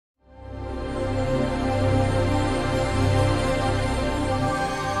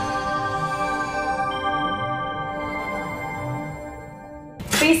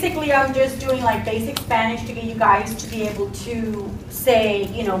basically I'm just doing like basic Spanish to get you guys to be able to say,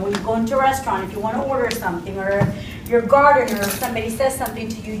 you know, when you go into a restaurant, if you want to order something, or your gardener, or somebody says something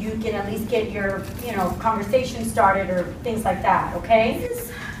to you, you can at least get your, you know, conversation started or things like that, okay?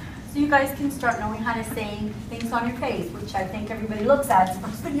 So you guys can start knowing how to say things on your face, which I think everybody looks at. It's the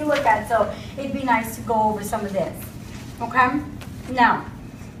first thing you look at, so it'd be nice to go over some of this, okay? Now,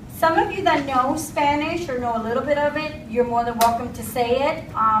 some of you that know Spanish or know a little bit of it, you're more than welcome to say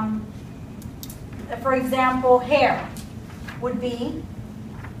it. For example, hair would be,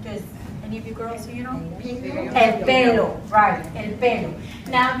 does any of you girls, you know? El pelo, right, el pelo.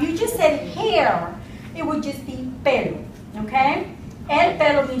 Now, if you just said hair, it would just be pelo, okay? El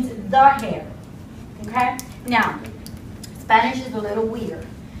pelo means the hair, okay? Now, Spanish is a little weird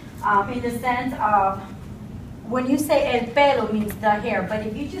in the sense of, when you say el pelo means the hair, but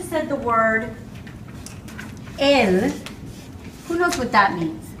if you just said the word el, who knows what that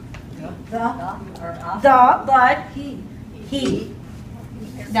means? The, but he.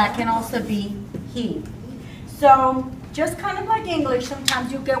 That can also be he. So just kind of like English,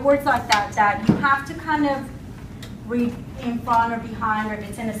 sometimes you get words like that, that you have to kind of read in front or behind, or if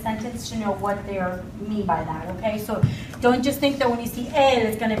it's in a sentence, to know what they mean by that, okay? So don't just think that when you see el,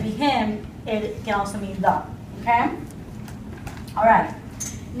 it's going to be him. It can also mean the. Okay? All right.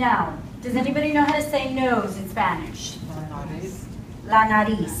 Now, does anybody know how to say nose in Spanish? La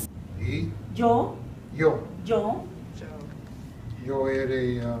nariz. Y. Yo. Yo. Yo. Yo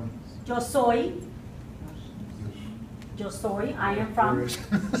eres. Yo soy. Yo soy. I am from.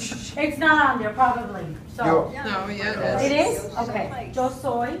 It's not on there, probably. So. Yo. No, yeah, It is? Okay. Yo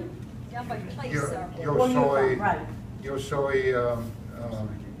soy. Yo soy. Right. Yo soy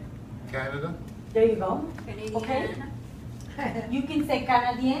Canada. There you go. Okay. You can say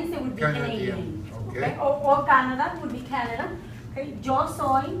canadiense, it would be Canadian. Okay. Or Canada would be Canada. Okay. Yo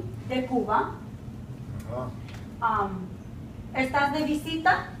soy de Cuba. ¿Estás de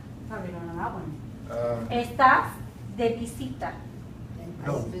visita? Probably don't know that one. ¿Estás de visita?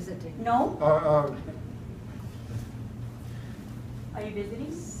 No. No? Are you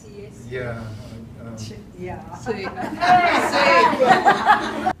visiting? Yeah.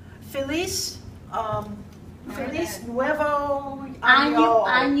 Feliz, Feliz Nuevo Año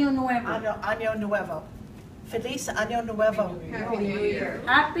Nuevo. Año Nuevo. Feliz Año Nuevo. Happy New Year.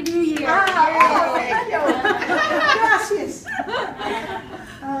 Happy New Year. Gracias.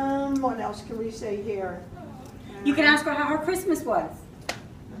 What else can we say here? You can ask her how her Christmas was.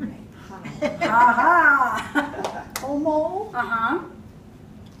 Como.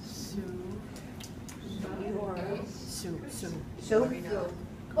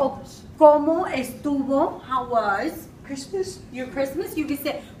 ¿Cómo estuvo? How was Christmas? your Christmas? You can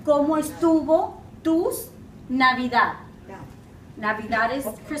say, ¿cómo estuvo tus Navidad? Yeah. Navidad is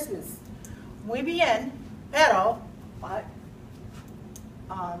Christmas. Muy bien, pero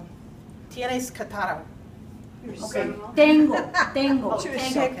tienes catarro. Okay. Tengo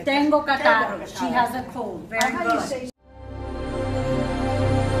catarro. She has a cold. Very good.